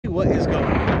what is going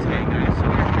on today, guys. So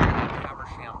we're here at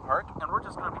Faversham Park, and we're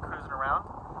just going to be cruising around.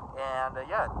 And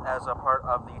yeah, as a part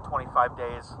of the 25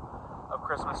 days of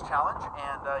Christmas challenge.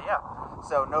 And yeah,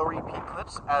 so no repeat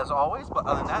clips as always. But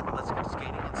other than that, let's get to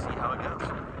skating and see how it goes.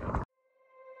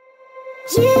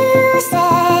 You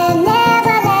said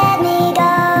never let me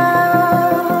go.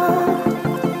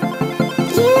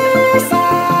 You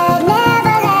said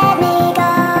never let me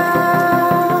go.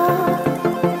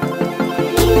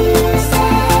 You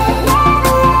said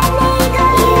never let me go.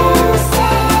 You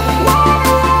said never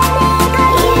let me go.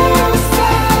 You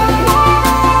said never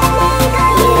let me go.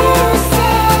 You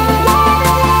said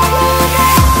never let me go.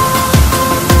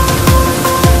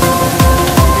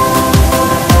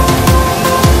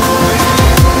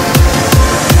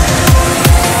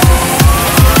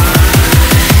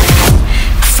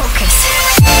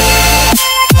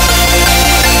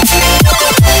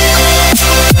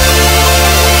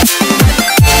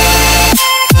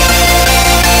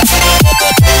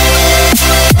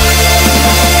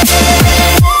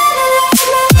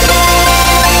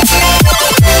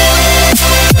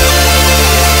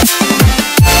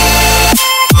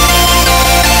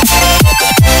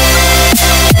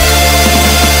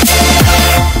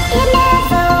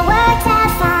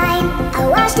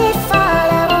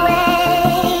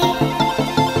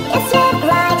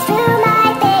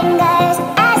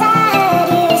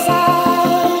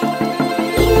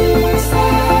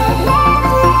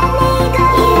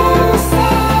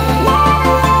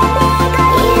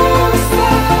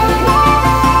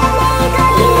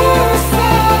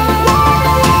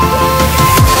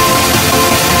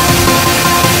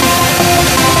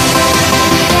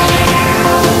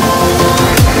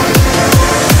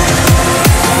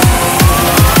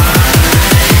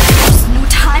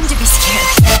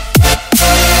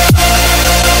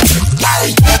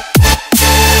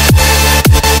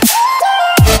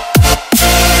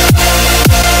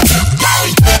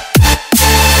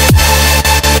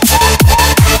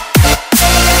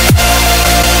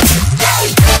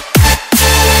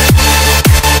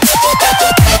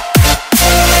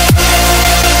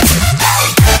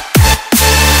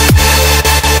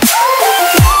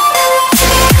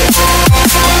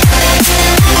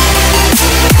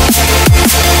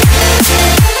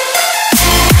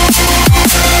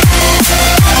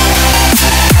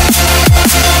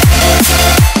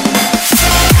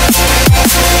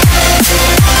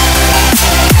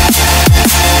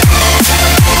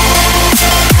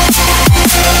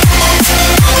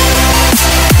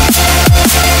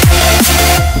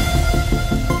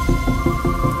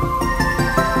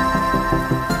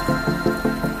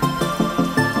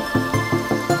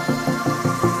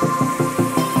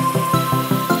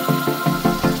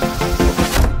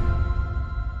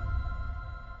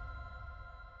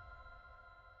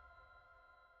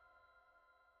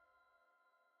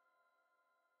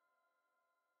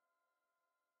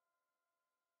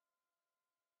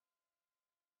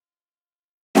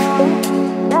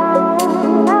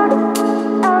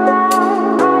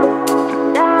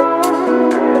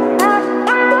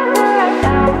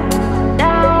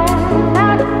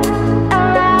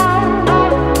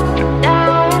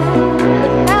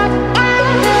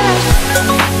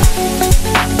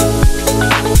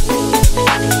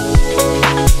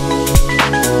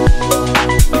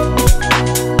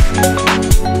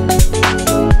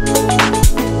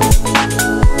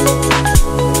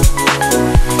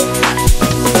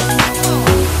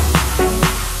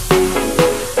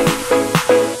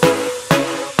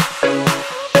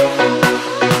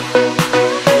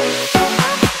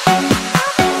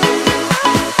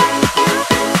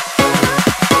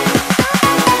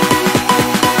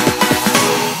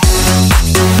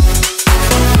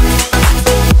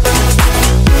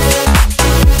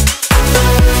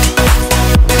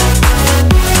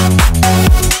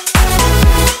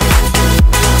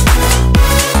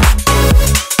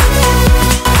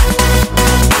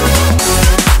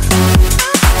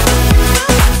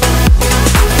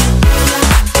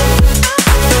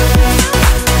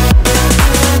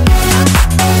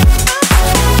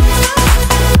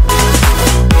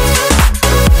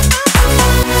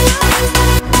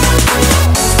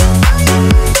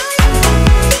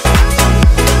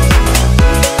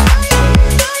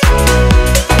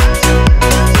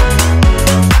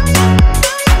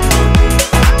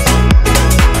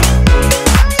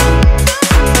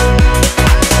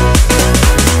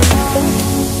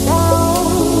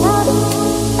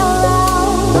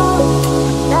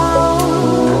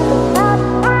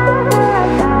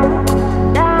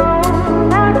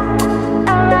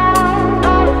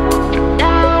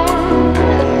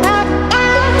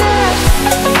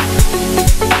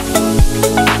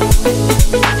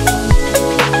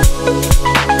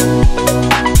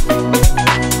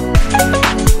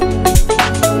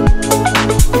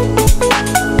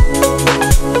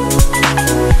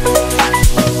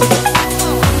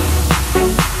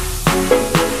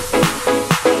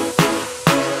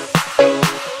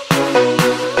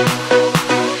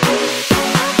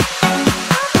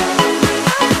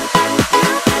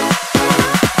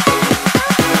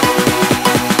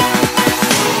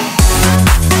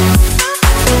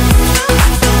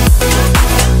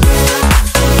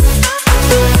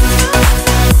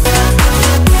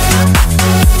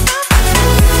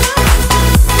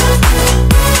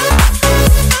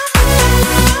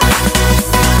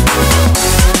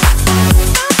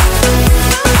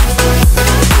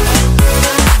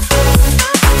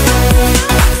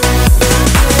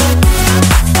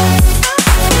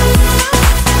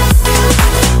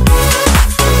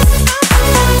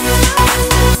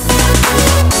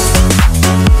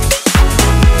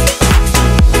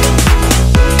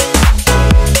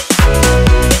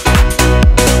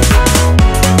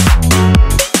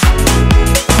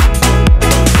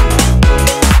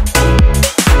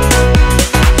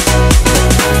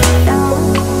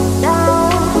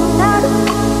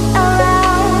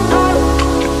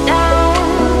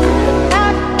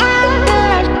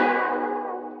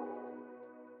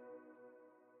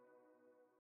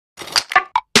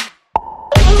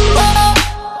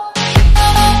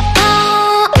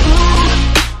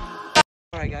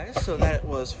 Alright guys, so that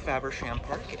was Faversham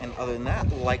Park, and other than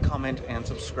that, like, comment, and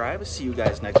subscribe. See you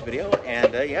guys next video,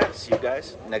 and yeah, see you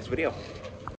guys next video.